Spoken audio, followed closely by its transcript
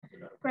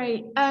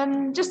Great.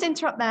 Just to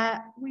interrupt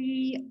there,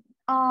 we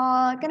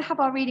are going to have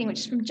our reading, which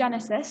is from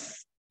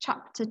Genesis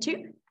chapter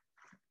 2.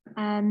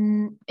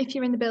 If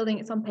you're in the building,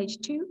 it's on page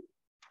 2,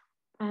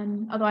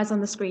 otherwise on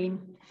the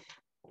screen.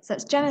 So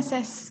it's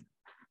Genesis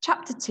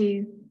chapter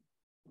 2,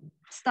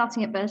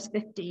 starting at verse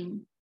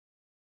 15.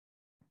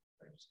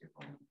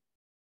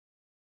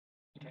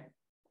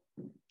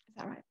 Is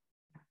that right?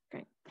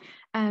 Great.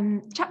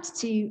 Chapter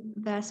 2,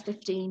 verse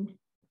 15.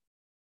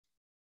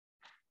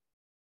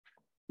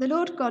 The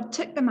Lord God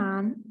took the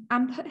man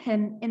and put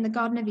him in the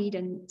Garden of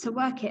Eden to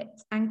work it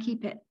and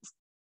keep it.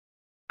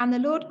 And the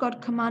Lord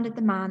God commanded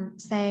the man,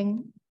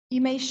 saying,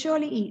 "You may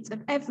surely eat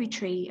of every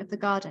tree of the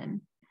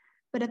garden,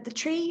 but of the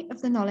tree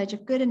of the knowledge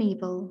of good and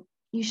evil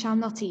you shall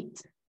not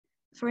eat,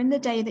 for in the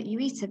day that you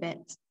eat of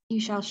it, you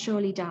shall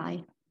surely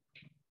die."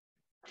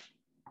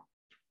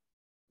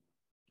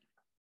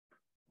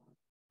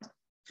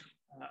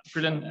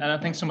 Brilliant,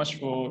 and thanks so much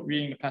for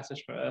reading the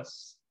passage for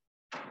us.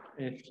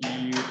 If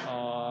you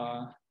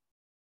are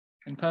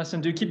in person,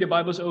 do keep your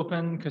Bibles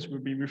open because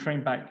we'll be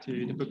referring back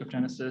to the book of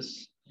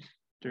Genesis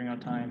during our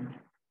time.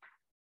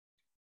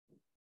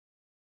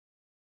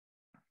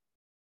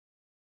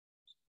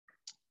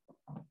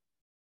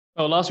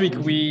 Well, last week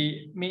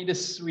we made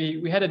this,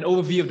 we had an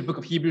overview of the book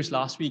of Hebrews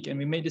last week, and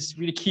we made this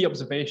really key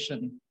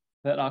observation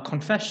that our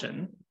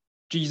confession,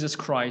 Jesus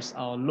Christ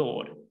our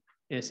Lord,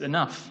 is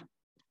enough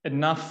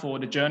for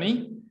the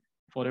journey,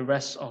 for the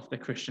rest of the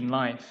Christian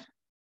life.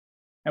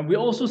 And we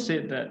also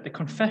said that the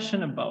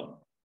confession about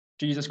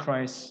Jesus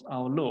Christ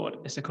our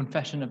Lord is a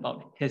confession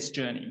about his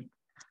journey.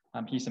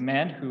 He's a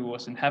man who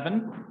was in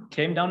heaven,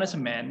 came down as a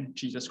man,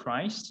 Jesus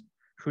Christ,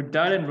 who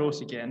died and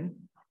rose again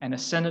and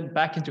ascended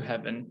back into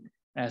heaven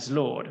as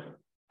Lord.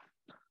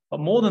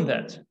 But more than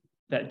that,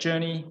 that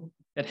journey,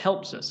 it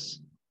helps us.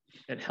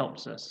 It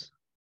helps us.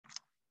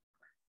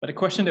 But the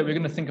question that we're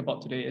going to think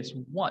about today is,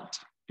 what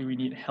do we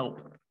need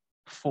help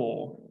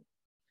for?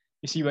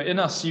 You see, we're in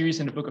our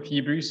series in the book of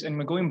Hebrews, and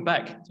we're going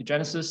back to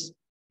Genesis,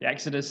 the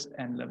Exodus,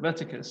 and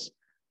Leviticus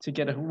to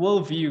get a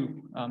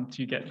worldview,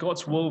 to get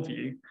God's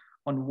worldview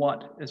on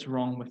what is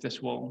wrong with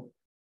this world.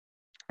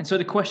 And so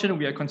the question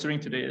we are considering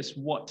today is,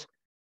 what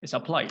is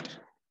our plight?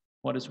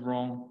 What is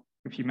wrong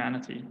with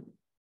humanity?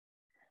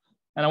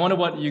 And I wonder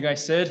what you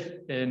guys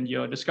said in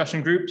your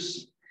discussion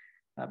groups,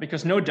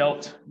 because no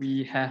doubt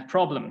we have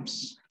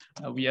problems.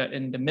 We are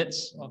in the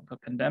midst of a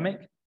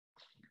pandemic,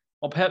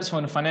 or perhaps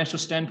from a financial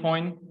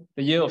standpoint,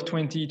 the year of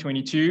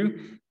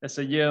 2022 is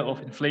a year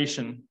of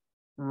inflation,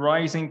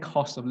 rising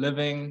cost of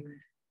living,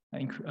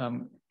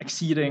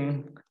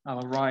 exceeding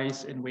our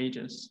rise in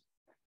wages.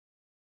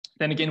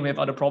 Then again, we have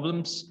other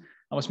problems.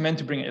 I was meant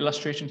to bring an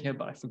illustration here,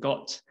 but I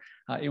forgot.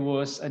 It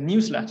was a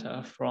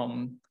newsletter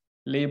from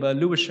Labour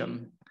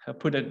Lewisham. I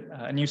put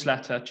a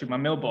newsletter to my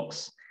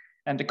mailbox,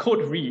 and the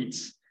quote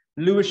reads,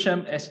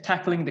 Lewisham is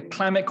tackling the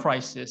climate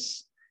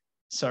crisis.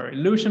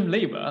 Lewisham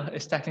Labour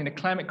is tackling the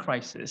climate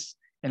crisis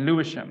in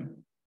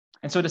Lewisham.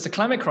 And so there's a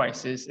climate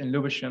crisis in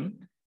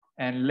Lewisham,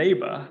 and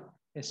Labour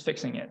is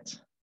fixing it.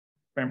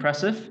 Very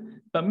impressive.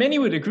 But many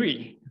would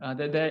agree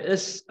that there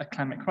is a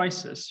climate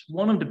crisis,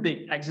 one of the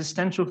big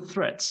existential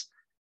threats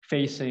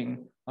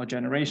facing our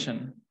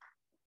generation.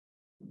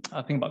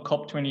 I think about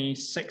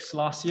COP26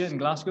 last year in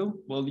Glasgow,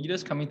 world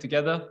leaders coming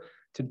together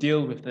to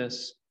deal with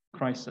this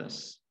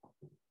crisis.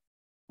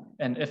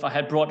 And if I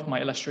had brought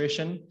my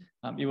illustration,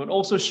 it would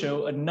also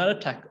show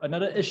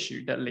another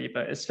issue that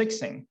Labour is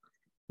fixing,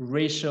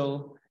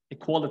 racial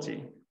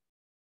equality.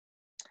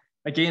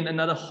 Again,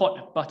 another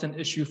hot button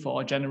issue for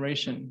our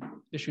generation,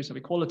 issues of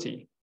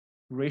equality,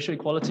 racial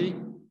equality,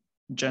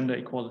 gender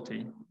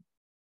equality.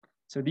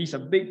 So these are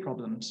big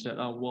problems that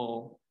our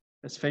world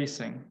is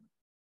facing.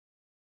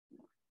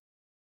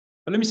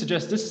 But let me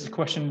suggest this is a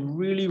question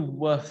really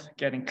worth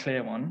getting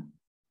clear on.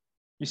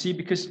 You see,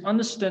 because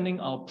understanding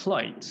our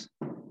plight,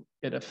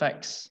 it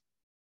affects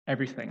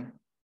everything.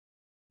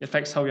 It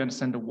affects how we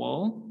understand the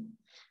world,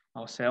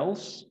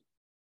 ourselves,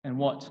 and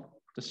what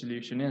the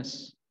solution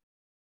is.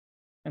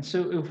 And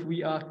so if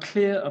we are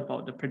clear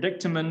about the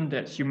predicament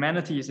that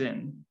humanity is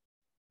in,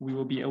 we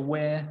will be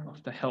aware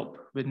of the help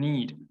we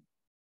need.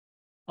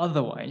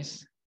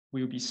 Otherwise,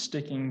 we will be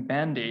sticking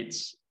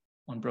band-aids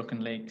on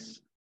broken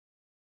legs.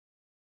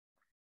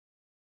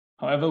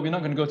 However, we're not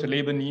going to go to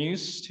Labour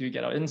News to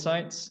get our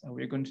insights.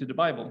 We're going to the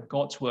Bible,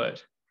 God's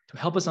word, to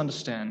help us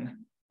understand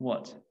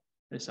what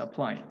is our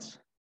plight.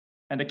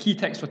 And the key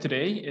text for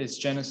today is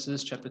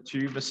Genesis chapter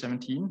 2, verse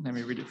 17. Let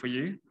me read it for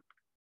you.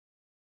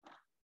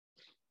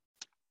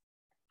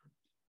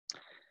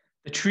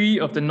 The tree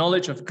of the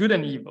knowledge of good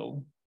and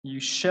evil you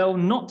shall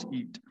not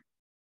eat,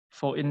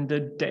 for in the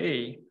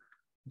day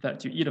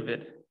that you eat of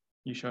it,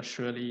 you shall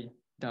surely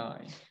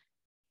die.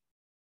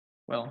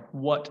 Well,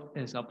 what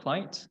is our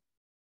plight?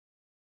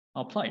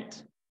 Our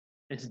plight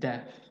is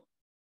death.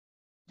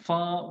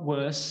 Far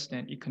worse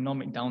than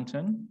economic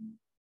downturn,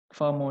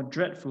 far more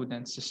dreadful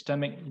than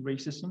systemic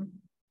racism,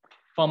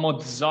 far more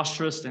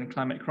disastrous than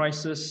climate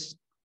crisis.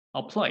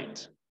 Our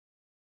plight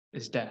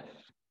is death.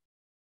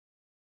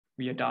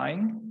 We are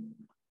dying.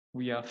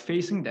 We are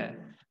facing death.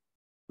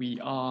 we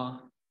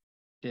are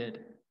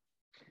dead.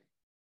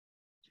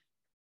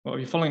 Well,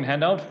 if you're following the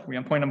handout, we're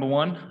on point number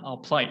 1, our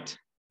plight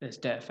is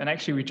death. And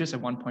actually, we just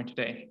have 1 point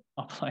today.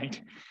 Our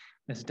plight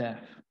is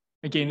death.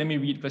 Again, let me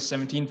read verse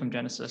 17 from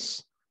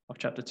Genesis of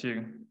chapter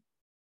 2.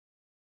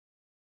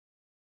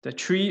 The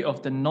tree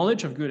of the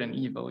knowledge of good and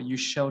evil you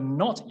shall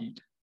not eat,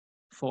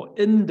 for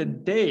in the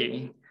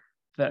day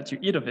that you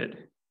eat of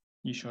it,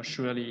 you shall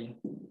surely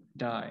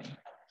die.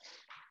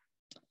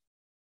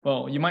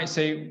 Well, you might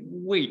say,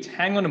 wait,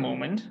 hang on a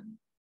moment.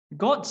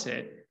 God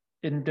said,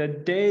 in the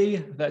day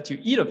that you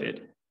eat of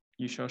it,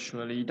 you shall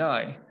surely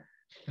die.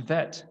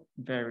 That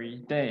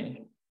very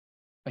day.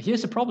 But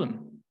here's the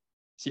problem.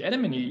 See,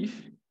 Adam and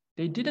Eve,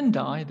 they didn't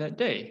die that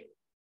day.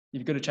 If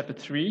you go to chapter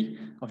 3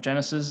 of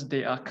Genesis,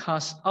 they are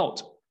cast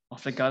out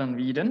of the Garden of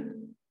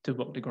Eden to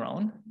work the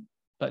ground,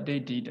 but they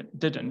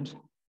didn't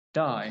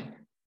die.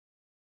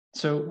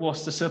 So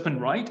was the serpent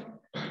right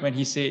when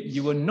he said,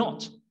 you will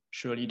not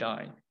surely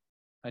die?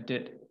 Or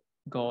did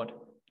God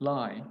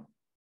lie?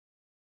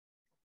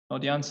 Well,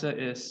 the answer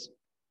is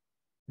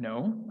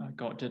no,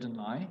 God didn't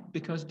lie,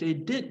 because they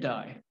did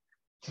die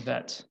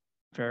that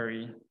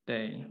very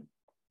day.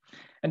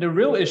 And the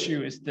real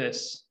issue is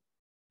this.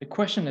 The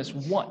question is,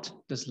 what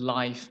does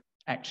life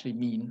actually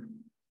mean?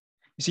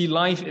 You see,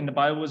 life in the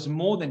Bible is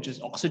more than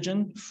just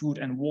oxygen, food,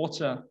 and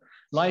water.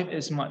 Life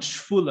is much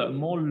fuller,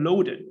 more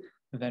loaded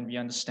than we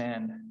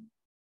understand.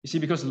 You see,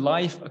 because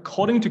life,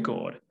 according to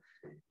God,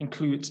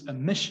 includes a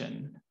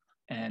mission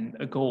and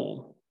a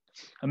goal.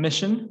 A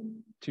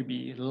mission to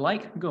be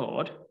like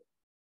God,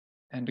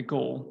 and a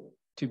goal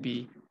to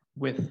be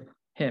with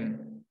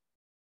Him.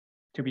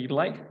 To be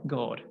like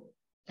God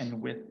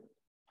and with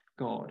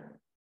God.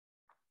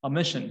 Our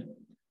mission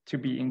to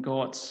be in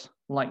God's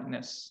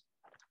likeness.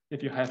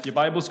 If you have your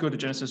Bibles, go to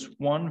Genesis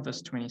 1,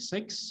 verse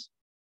 26.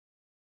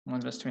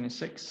 1 verse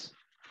 26.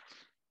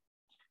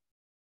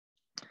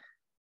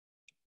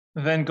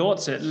 Then God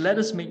said, let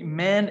us make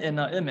man in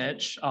our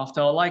image,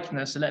 after our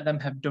likeness, and let them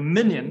have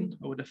dominion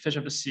over the fish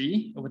of the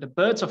sea, over the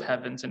birds of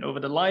heavens, and over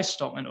the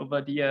livestock, and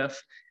over the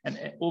earth,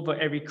 and over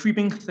every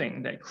creeping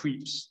thing that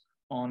creeps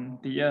on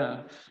the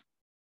earth.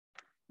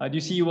 Do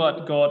you see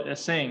what God is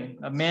saying?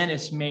 A man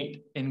is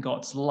made in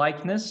God's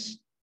likeness.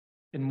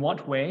 In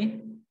what way?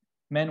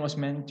 Man was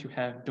meant to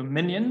have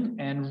dominion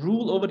and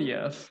rule over the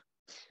earth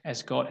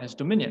as God has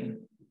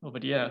dominion over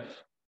the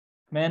earth.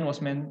 Man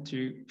was meant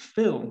to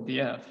fill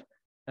the earth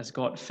as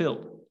God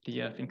filled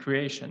the earth in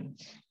creation.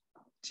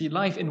 See,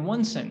 life in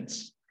one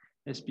sense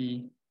is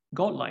be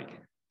God-like,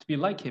 to be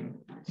like Him,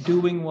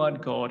 doing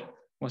what God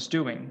was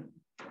doing.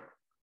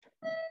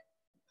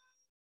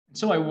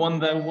 So I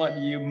wonder what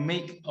you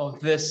make of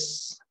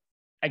this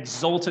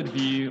exalted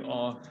view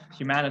of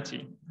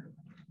humanity.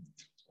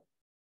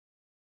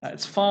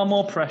 It's far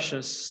more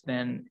precious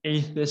than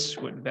atheists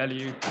would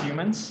value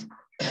humans.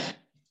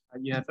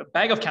 You have a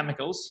bag of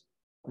chemicals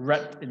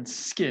wrapped in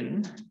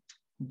skin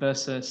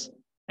versus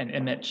an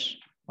image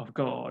of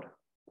God.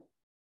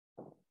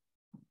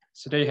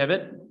 So there you have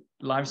it.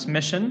 Life's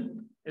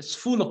mission is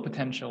full of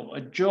potential,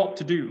 a job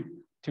to do,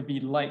 to be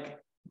like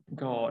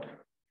God,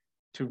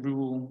 to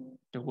rule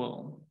the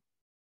world.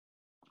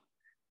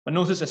 But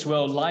notice as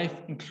well, life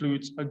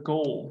includes a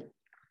goal,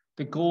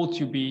 the goal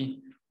to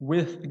be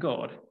with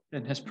God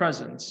in His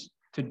presence,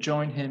 to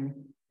join Him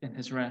in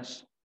His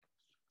rest.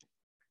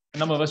 A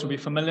number of us will be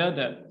familiar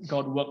that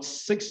God worked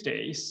 6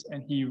 days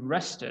and He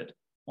rested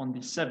on the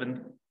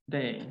 7th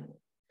day.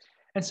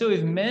 And so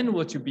if man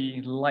were to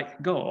be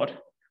like God,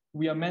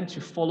 we are meant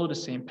to follow the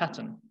same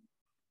pattern.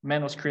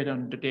 Man was created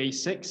on the day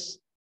 6,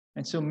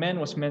 and so man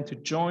was meant to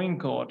join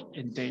God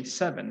in day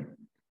 7,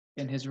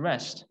 in His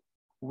rest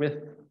with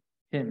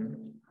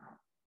Him.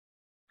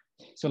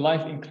 So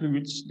life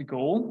includes the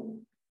goal,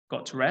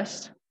 God's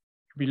rest,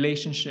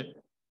 relationship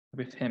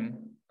with Him,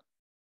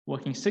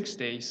 working 6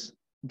 days,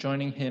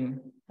 joining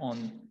Him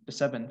on the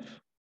 7th.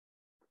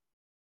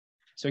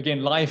 So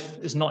again, life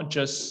is not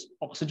just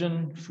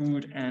oxygen,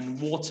 food, and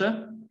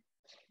water,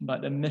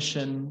 but a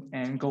mission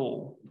and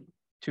goal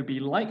to be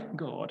like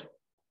God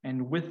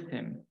and with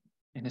Him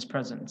in His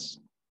presence.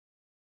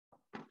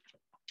 A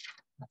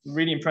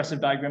really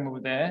impressive diagram over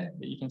there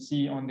that you can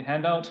see on the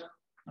handout.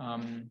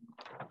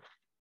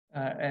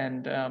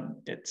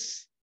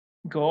 It's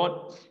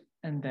God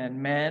and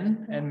then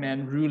man, and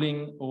man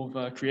ruling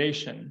over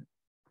creation.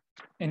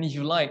 And if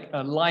you like,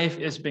 life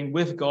is being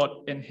with God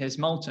in His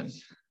mountain,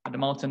 the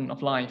mountain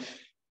of life.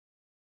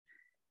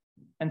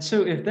 And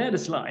so if that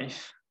is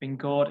life, being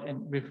God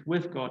and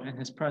with God in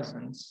His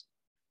presence,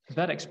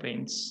 that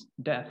explains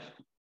death.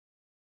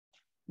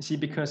 You see,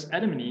 because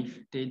Adam and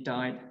Eve, they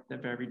died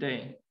that very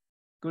day.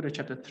 Go to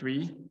chapter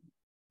 3,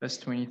 verse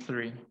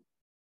 23.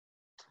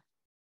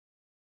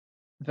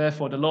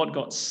 Therefore, the Lord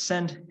God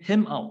sent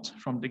him out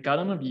from the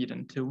Garden of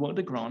Eden to work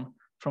the ground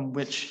from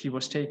which he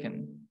was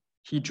taken.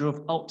 He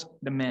drove out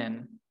the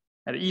man.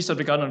 At the east of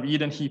the Garden of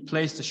Eden, he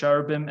placed the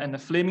cherubim and the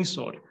flaming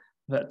sword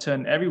that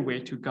turned every way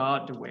to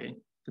guard the way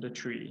to the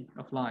tree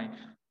of life.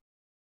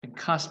 And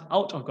cast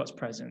out of God's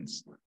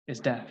presence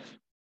is death.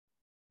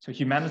 So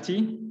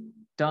humanity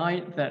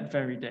died that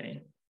very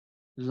day.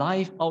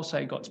 Life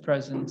outside God's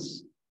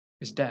presence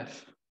is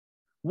death.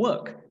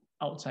 Work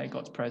outside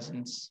God's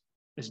presence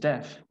is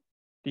death.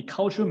 The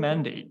cultural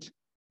mandate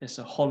is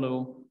a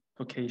hollow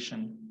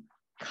vocation.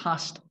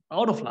 Cast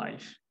out of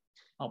life,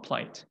 our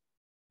plight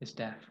is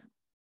death.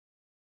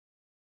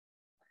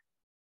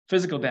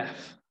 Physical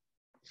death.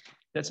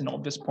 That's an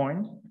obvious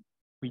point.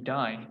 We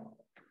die.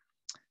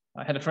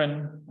 I had a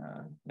friend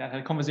that I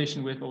had a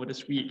conversation with over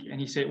this week, and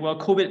he said, well,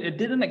 COVID, it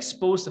didn't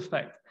expose the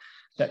fact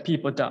that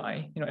people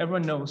die.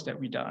 Everyone knows that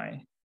we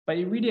die, but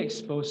it really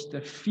exposed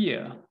the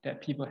fear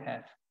that people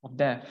have of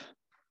death.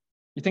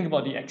 You think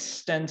about the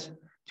extent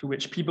to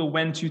which people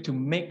went to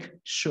make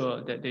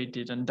sure that they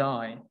didn't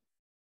die.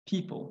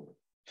 People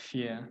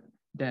fear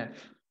death.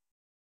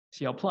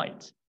 See, our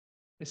plight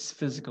is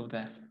physical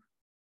death.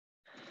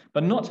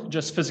 But not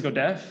just physical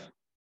death,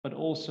 but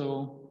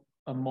also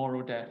a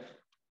moral death.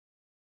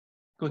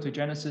 Go to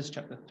Genesis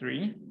chapter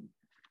 3,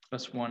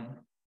 verse 1.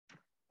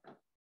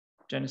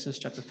 Genesis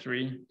chapter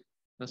 3,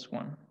 verse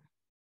 1.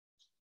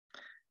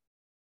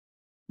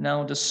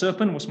 Now the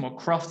serpent was more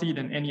crafty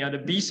than any other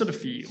beast of the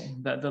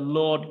field that the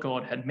Lord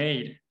God had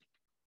made.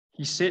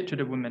 He said to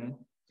the woman,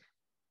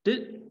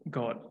 did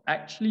God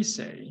actually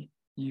say,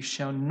 you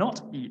shall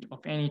not eat of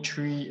any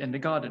tree in the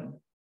garden?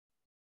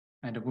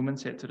 And the woman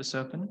said to the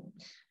serpent,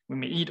 we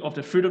may eat of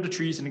the fruit of the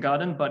trees in the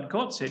garden, but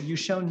God said, you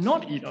shall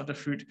not eat of the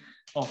fruit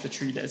of the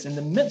tree that is in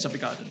the midst of the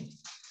garden.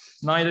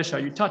 Neither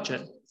shall you touch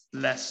it,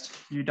 lest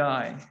you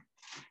die.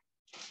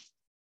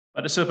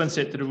 But the serpent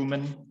said to the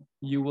woman,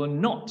 you will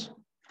not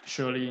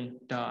surely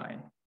die.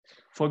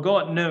 For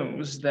God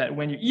knows that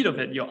when you eat of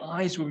it, your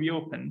eyes will be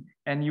open,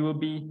 and you will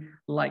be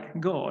like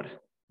God,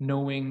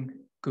 knowing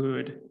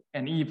good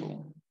and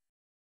evil.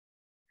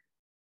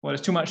 Well,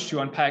 there's too much to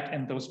unpack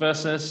in those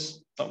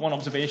verses, but one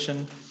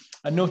observation.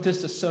 I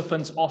noticed the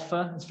serpent's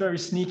offer. It's very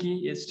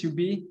sneaky. It's to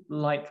be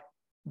like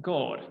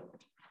God.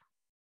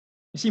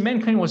 You see,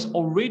 mankind was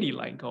already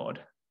like God,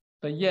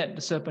 but yet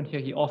the serpent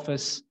here, he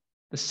offers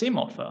the same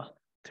offer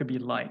to be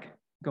like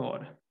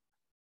God.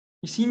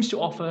 He seems to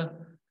offer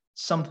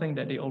something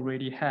that they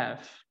already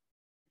have.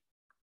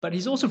 But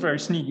he's also very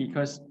sneaky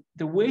because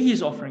the way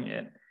he's offering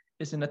it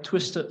is in a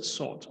twisted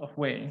sort of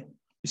way.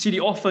 You see, the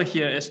offer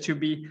here is to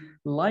be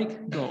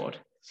like God,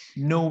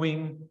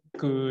 knowing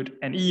good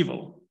and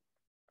evil.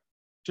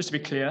 Just to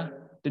be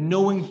clear, the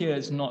knowing here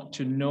is not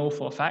to know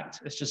for a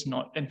fact. It's just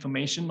not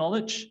information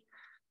knowledge,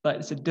 but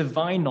it's a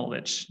divine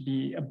knowledge,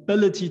 the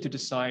ability to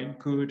decide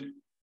good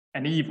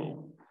and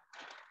evil.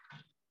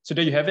 So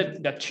there you have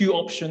it. There are two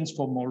options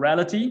for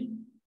morality.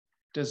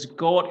 Does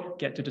God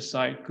get to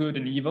decide good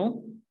and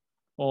evil?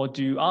 Or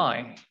do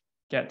I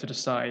get to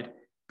decide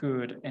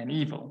good and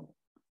evil?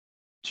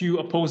 Two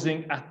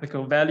opposing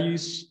ethical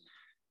values,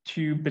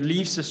 two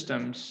belief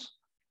systems,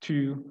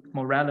 two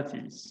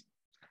moralities.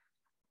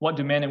 What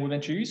do men and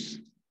women choose?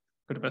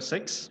 Go to verse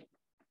 6.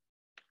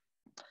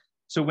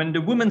 So when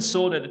the woman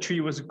saw that the tree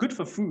was good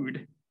for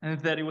food, and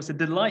that it was a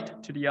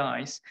delight to the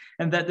eyes,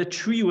 and that the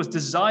tree was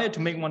desired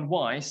to make one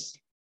wise,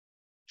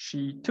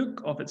 she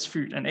took of its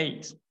fruit and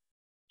ate.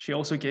 She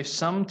also gave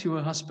some to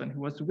her husband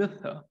who was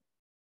with her,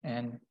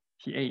 and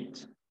he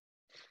ate.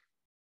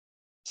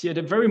 See, at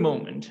the very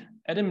moment,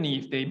 Adam and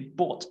Eve, they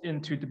bought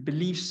into the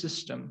belief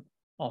system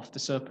of the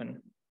serpent.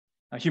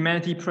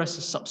 Humanity pressed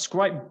the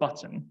subscribe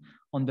button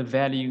on the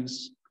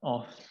values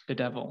of the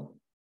devil.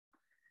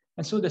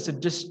 And so there's a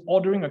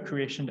disordering of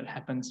creation that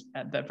happens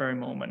at that very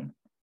moment.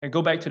 And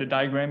go back to the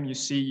diagram, you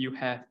see you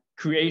have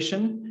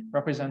creation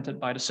represented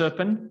by the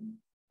serpent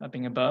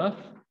being above,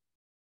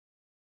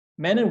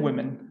 men and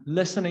women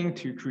listening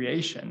to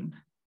creation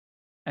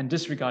and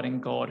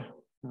disregarding God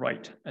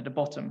right at the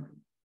bottom.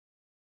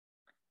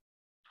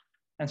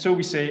 And so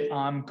we say,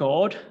 I'm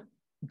God,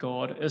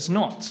 God is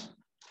not.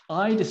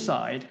 I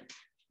decide,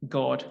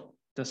 God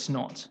does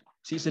not.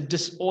 See, it's a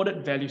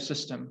disordered value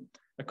system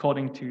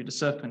according to the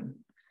serpent.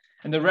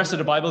 And the rest of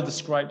the Bible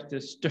describes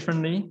this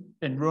differently.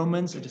 In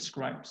Romans, it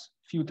describes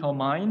futile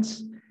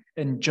minds.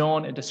 In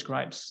John, it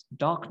describes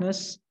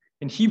darkness.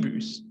 In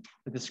Hebrews,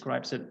 it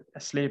describes it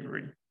as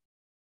slavery.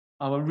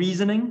 Our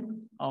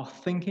reasoning, our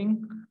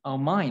thinking, our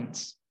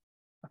minds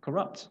are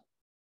corrupt.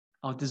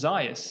 Our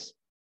desires,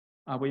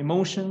 our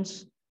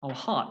emotions, our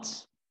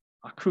hearts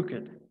are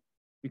crooked.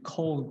 We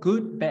call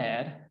good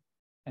bad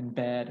and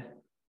bad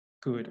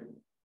good.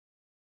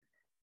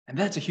 And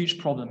that's a huge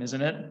problem,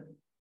 isn't it?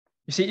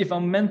 You see, if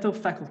our mental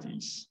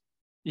faculties,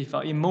 if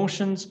our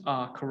emotions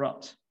are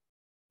corrupt,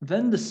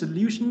 then the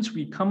solutions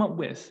we come up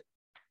with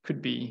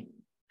could be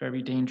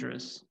very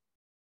dangerous.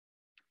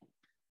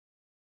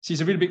 See,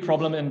 it's a really big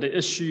problem in the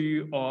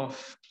issue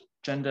of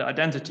gender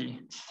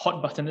identity,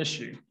 hot button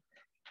issue.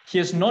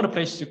 Here's not a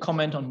place to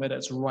comment on whether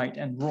it's right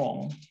and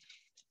wrong,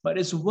 but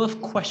it's worth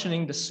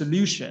questioning the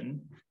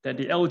solution that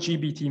the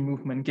LGBT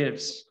movement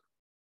gives.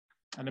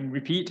 And let me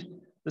repeat,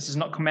 this is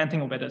not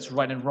commenting on whether it's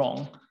right and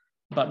wrong,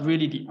 but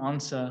really the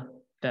answer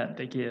that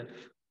they give.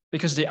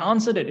 Because the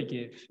answer that they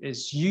give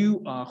is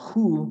you are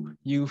who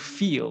you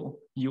feel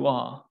you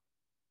are.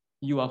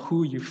 You are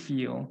who you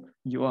feel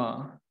you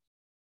are.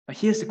 But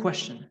here's the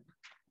question.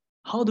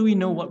 How do we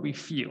know what we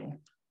feel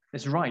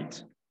is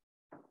right?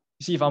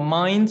 You see, if our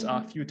minds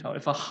are futile,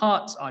 if our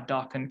hearts are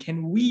darkened,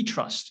 can we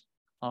trust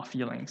our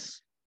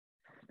feelings?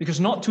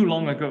 Because not too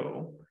long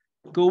ago,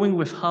 going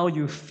with how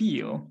you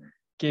feel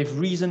gave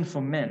reason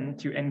for men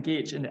to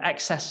engage in the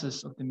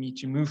excesses of the Me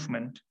Too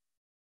movement.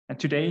 And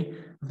today,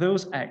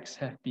 those acts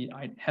have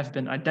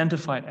been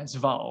identified as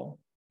vile,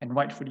 and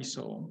rightfully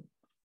so.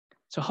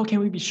 So how can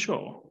we be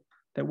sure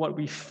that what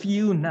we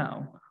feel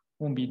now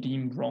won't be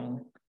deemed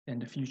wrong in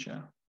the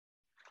future?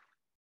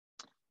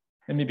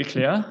 Let me be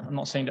clear, I'm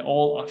not saying that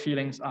all our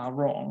feelings are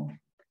wrong,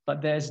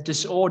 but there's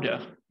disorder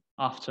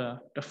after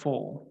the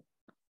fall.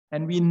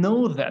 And we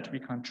know that we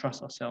can't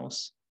trust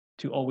ourselves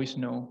to always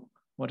know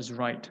what is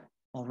right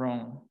or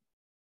wrong.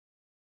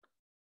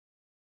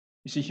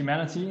 You see,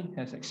 humanity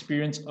has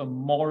experienced a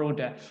moral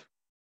death.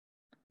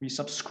 We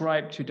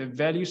subscribe to the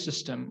value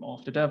system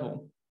of the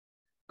devil.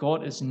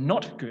 God is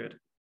not good.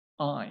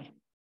 I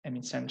am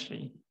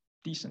essentially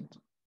decent.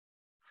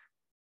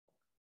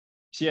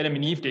 See, Adam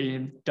and Eve,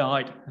 they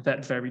died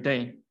that very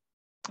day.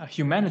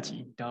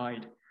 Humanity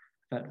died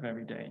that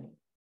very day.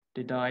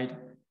 They died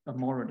a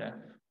moral death.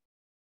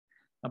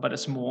 But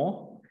there's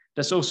more.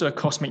 There's also a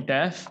cosmic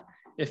death.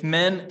 If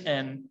men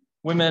and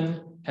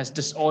women has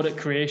disordered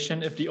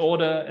creation, if the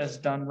order is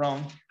done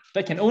wrong,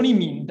 that can only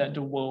mean that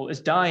the world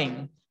is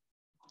dying.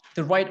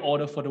 The right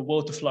order for the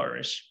world to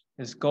flourish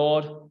is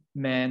God,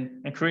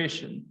 man, and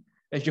creation.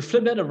 If you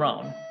flip that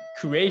around,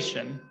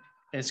 creation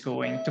is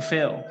going to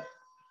fail.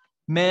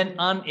 Man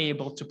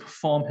unable to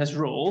perform his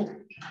role,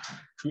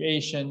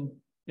 creation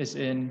is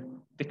in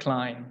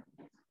decline.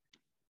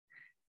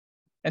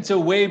 And so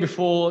way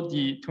before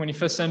the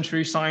 21st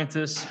century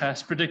scientists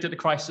has predicted the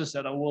crisis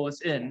that our world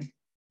is in,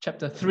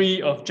 chapter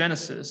 3 of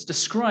Genesis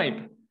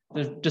describe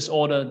the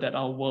disorder that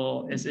our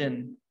world is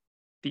in.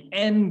 The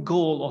end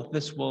goal of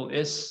this world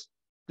is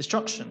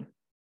destruction,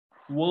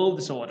 world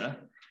disorder.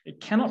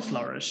 It cannot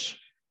flourish,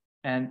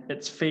 and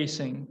it's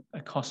facing a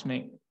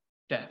cosmic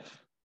death.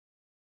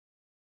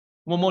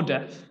 One more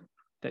death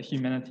that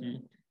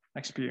humanity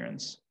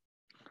experienced.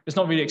 It's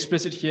not really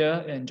explicit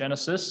here in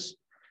Genesis,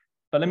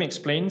 but let me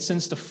explain.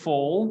 Since the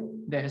fall,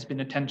 there has been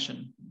a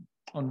tension.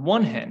 On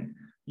one hand,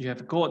 you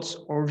have God's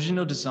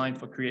original design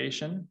for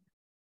creation,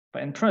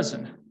 but in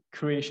present,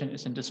 creation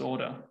is in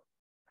disorder.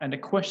 And the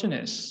question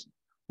is,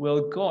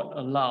 will God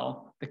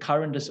allow the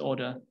current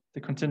disorder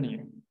to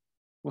continue?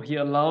 Will he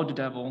allow the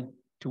devil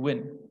to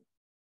win?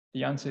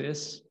 The answer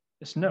is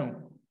no.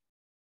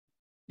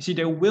 You see,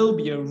 there will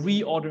be a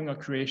reordering of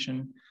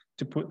creation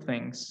to put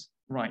things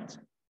right.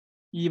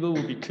 Evil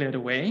will be cleared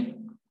away,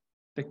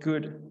 the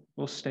good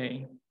will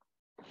stay.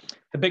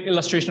 The big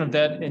illustration of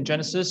that in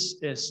Genesis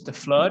is the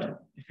flood.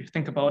 If you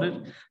think about it,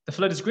 the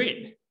flood is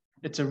great.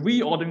 It's a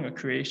reordering of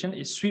creation.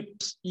 It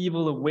sweeps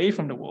evil away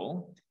from the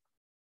world,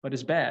 but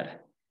it's bad.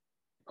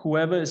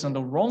 Whoever is on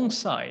the wrong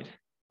side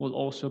will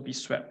also be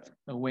swept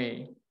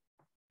away.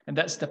 And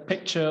that's the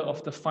picture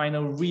of the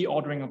final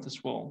reordering of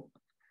this world.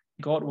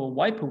 God will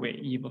wipe away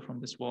evil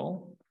from this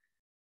world,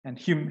 and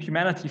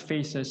humanity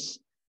faces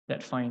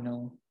that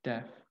final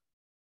death.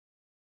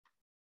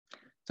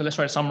 So let's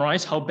try to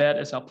summarize. How bad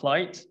is our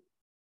plight?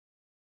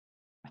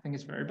 I think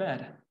it's very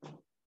bad.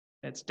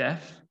 It's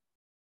death.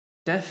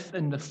 Death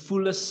in the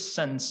fullest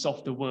sense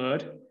of the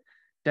word.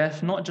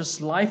 Death, not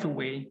just life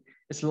away,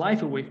 it's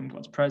life away from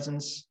God's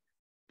presence.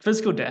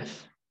 Physical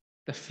death,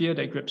 the fear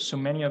that grips so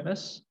many of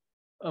us.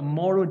 A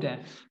moral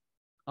death,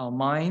 our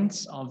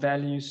minds, our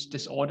values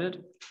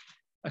disordered.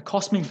 A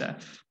cosmic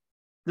death,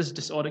 this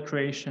disordered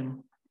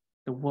creation,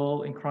 the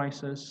world in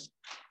crisis.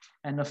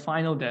 And the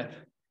final death,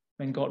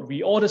 when God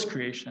reorders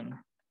creation,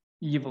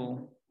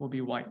 evil will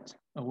be wiped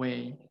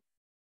away.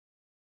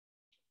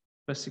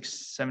 Verse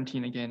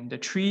 17 again, the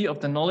tree of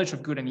the knowledge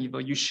of good and evil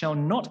you shall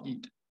not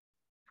eat,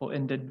 for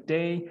in the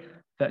day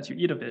that you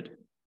eat of it,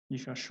 you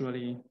shall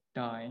surely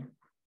die.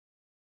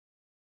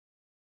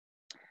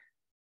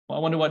 Well,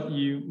 I wonder what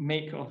you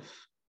make of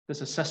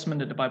this assessment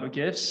that the Bible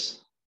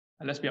gives.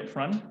 And let's be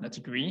upfront, let's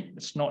agree,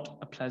 it's not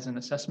a pleasant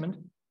assessment.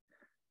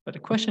 But the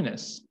question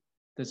is,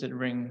 does it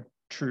ring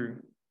true?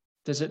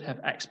 Does it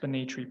have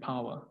explanatory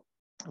power?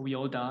 We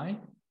all die.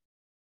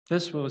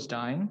 This world is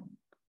dying.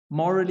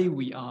 Morally,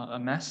 we are a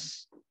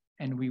mess,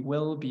 and we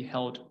will be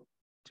held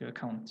to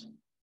account.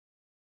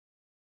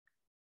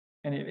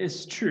 And it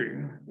is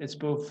true, it's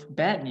both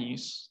bad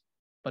news,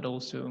 but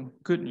also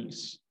good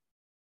news.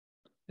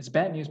 It's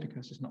bad news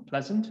because it's not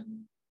pleasant,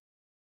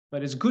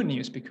 but it's good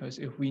news because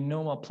if we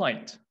know our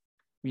plight,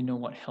 we know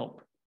what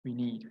help we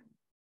need.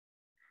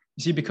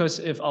 You see, because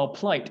if our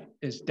plight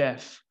is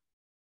death,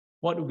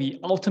 what we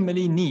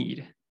ultimately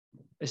need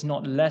is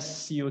not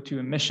less CO2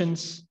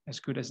 emissions,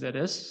 as good as that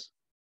is,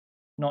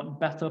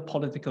 not better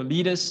political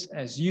leaders,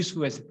 as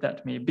useful as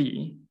that may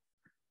be,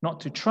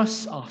 not to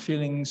trust our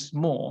feelings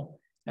more,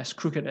 as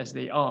crooked as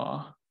they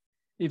are.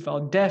 If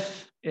our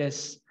death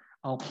is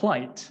our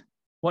plight,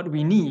 what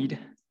we need,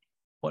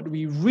 what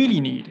we really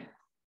need,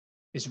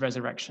 is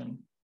resurrection.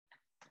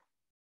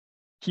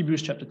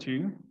 Hebrews chapter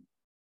 2,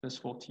 verse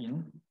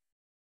 14.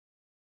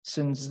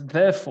 Since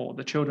therefore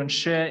the children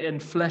share in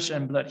flesh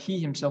and blood, he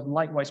himself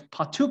likewise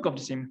partook of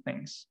the same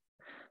things,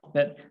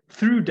 that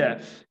through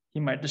death he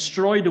might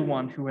destroy the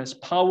one who has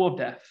power of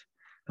death,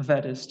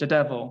 that is, the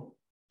devil,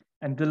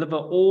 and deliver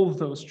all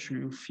those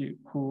who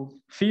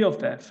fear of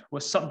death were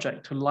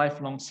subject to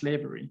lifelong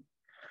slavery.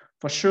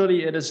 For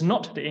surely it is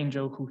not the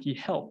angel who he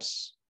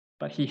helps,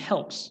 but he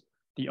helps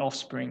the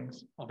offspring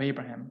of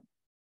Abraham.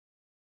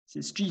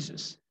 It's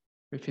Jesus,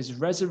 with his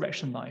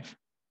resurrection life,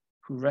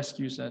 who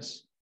rescues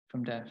us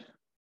from death.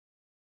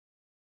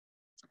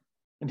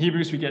 In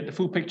Hebrews, we get the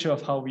full picture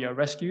of how we are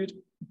rescued,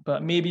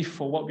 but maybe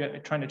for what we are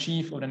trying to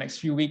achieve over the next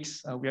few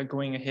weeks, we are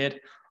going ahead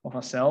of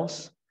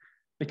ourselves,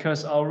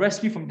 because our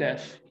rescue from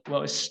death,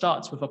 well, it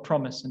starts with a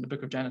promise in the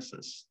book of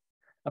Genesis,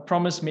 a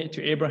promise made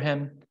to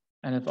Abraham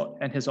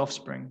and his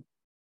offspring.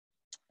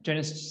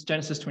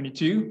 Genesis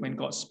 22, when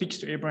God speaks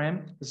to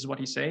Abraham, this is what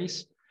he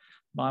says: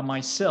 "By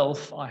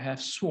myself I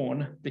have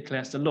sworn,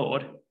 declares the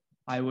Lord,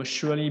 I will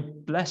surely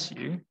bless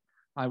you.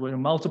 I will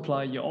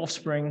multiply your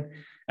offspring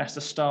as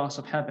the stars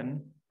of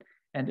heaven,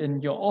 and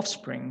in your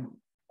offspring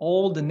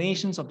all the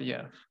nations of the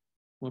earth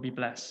will be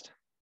blessed."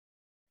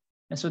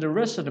 And so the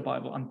rest of the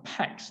Bible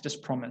unpacks this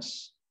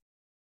promise.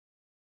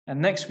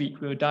 And next week,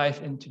 we'll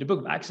dive into the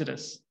book of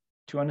Exodus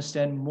to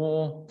understand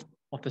more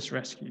of this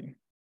rescue.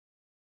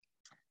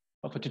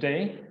 But for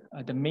today,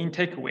 the main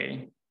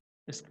takeaway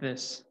is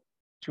this: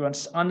 to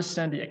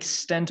understand the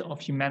extent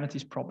of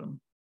humanity's problem,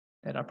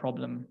 that our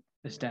problem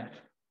is death.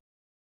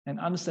 And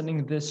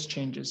understanding this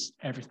changes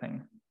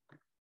everything.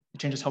 It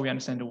changes how we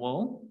understand the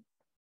world,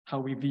 how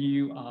we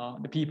view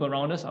the people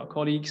around us, our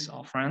colleagues,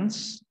 our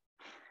friends.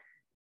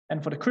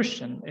 And for the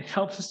Christian, it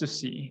helps us to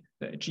see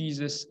that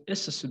Jesus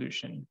is a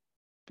solution,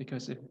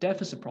 because if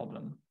death is a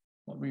problem,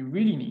 what we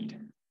really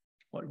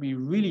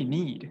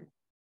need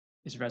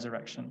is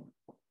resurrection.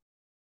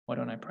 Why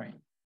don't I pray?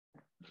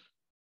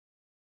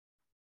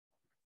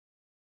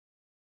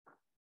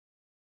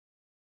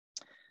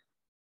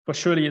 For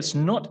surely it's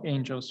not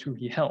angels who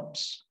he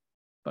helps,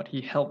 but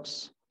he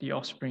helps the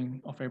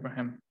offspring of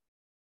Abraham.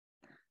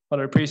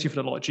 Father, I praise you for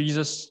the Lord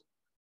Jesus.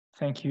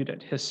 Thank you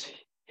that his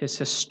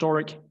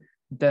historic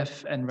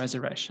death and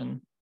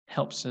resurrection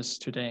helps us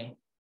today.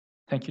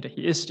 Thank you that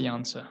he is the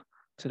answer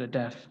to the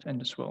death in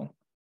this world.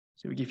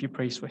 So we give you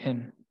praise for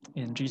him.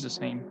 In Jesus'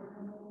 name,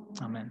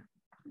 amen.